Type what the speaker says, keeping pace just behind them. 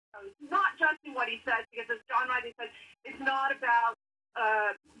what he says, because as John rightly said, it's not about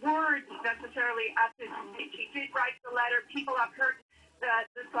words necessarily at this stage. He did write the letter. People have heard that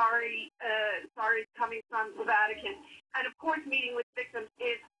the sorry is coming from the Vatican. And of course, meeting with victims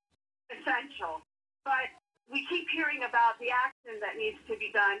is essential. But we keep hearing about the action that needs to be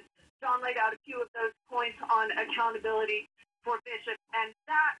done. John laid out a few of those points on accountability for bishops, and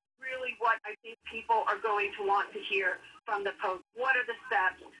that's really what I think people are going to want to hear from the Pope. What are the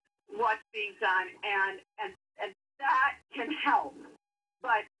steps? What's being done? And that can help.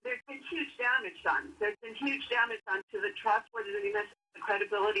 But there's been huge damage done. There's been huge damage done to the trustworthiness, the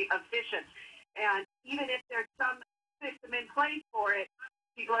credibility of bishops. And even if there's some system in place for it,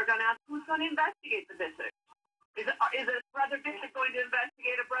 people are going to ask, who's going to investigate the bishop? Is a brother bishop going to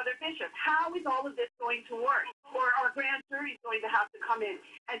investigate a brother bishop? How is all of this going to work? Or are grand juries going to have to come in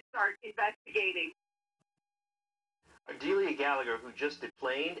and start investigating? Ardelia Gallagher, who just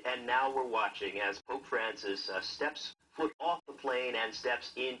deplaned, and now we're watching as Pope Francis steps foot off the plane and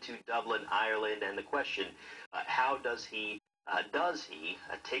steps into Dublin, Ireland. And the question, how does he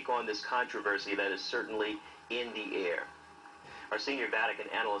take on this controversy that is certainly in the air? Our senior Vatican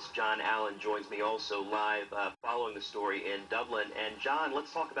analyst, John Allen, joins me also live following the story in Dublin. And John,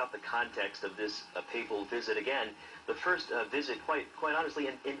 let's talk about the context of this papal visit. Again, the first visit, quite honestly,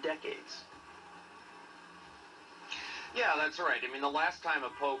 in decades. Yeah, that's right. I mean, the last time a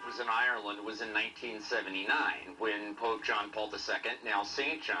pope was in Ireland was in 1979 when Pope John Paul II, now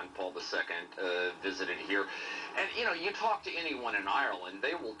St. John Paul II, visited here. And, you know, you talk to anyone in Ireland,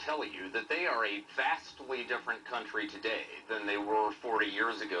 they will tell you that they are a vastly different country today than they were 40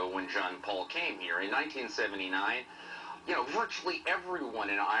 years ago when John Paul came here. In 1979, you know, virtually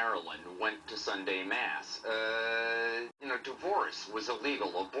everyone in Ireland went to Sunday Mass. You know, divorce was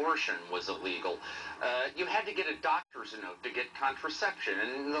illegal. Abortion was illegal. You had to get a doctor's note to get contraception.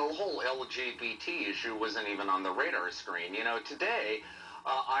 And the whole LGBT issue wasn't even on the radar screen. You know, today,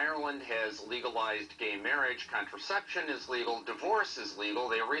 Ireland has legalized gay marriage. Contraception is legal. Divorce is legal.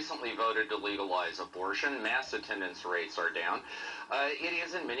 They recently voted to legalize abortion. Mass attendance rates are down. It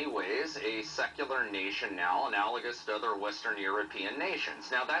is in many ways a secular nation now, analogous to other Western European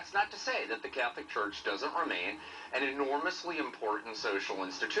nations. Now, that's not to say that the Catholic Church doesn't remain an enormously important social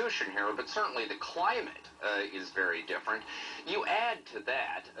institution here, but certainly the climate is very different. You add to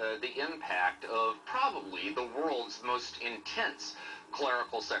that the impact of probably the world's most intense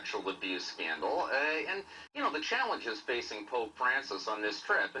clerical sexual abuse scandal, and, you know, the challenges facing Pope Francis on this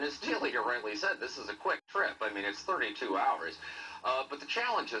trip, and as Delia rightly said, this is a quick trip. I mean, it's 32 hours. But the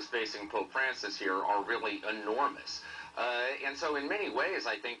challenges facing Pope Francis here are really enormous. And so in many ways,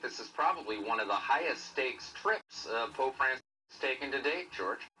 I think this is probably one of the highest stakes trips Pope Francis has taken to date,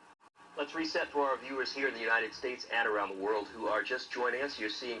 George. Let's reset for our viewers here in the United States and around the world who are just joining us. You're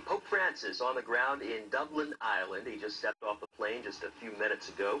seeing Pope Francis on the ground in Dublin, Ireland. He just stepped off the plane just a few minutes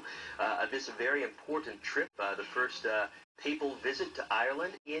ago. This is a very important trip, the first papal visit to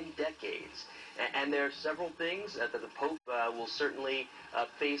Ireland in decades. And there are several things that the Pope will certainly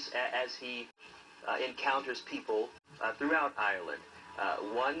face as he encounters people throughout Ireland.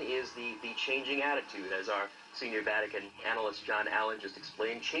 One is the changing attitude, as our senior Vatican analyst John Allen just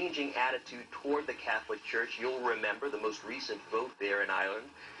explained, changing attitude toward the Catholic Church. You'll remember the most recent vote there in Ireland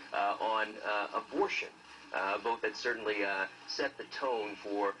on abortion. Vote that certainly set the tone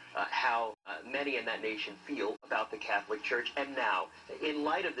for how many in that nation feel about the Catholic Church. And now, in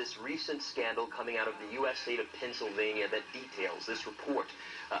light of this recent scandal coming out of the U.S. state of Pennsylvania that details this report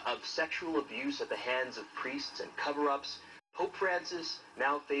of sexual abuse at the hands of priests and cover-ups, Pope Francis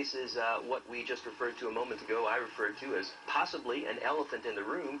now faces what we just referred to a moment ago, I referred to as possibly an elephant in the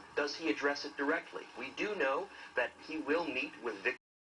room. Does he address it directly? We do know that he will meet with victims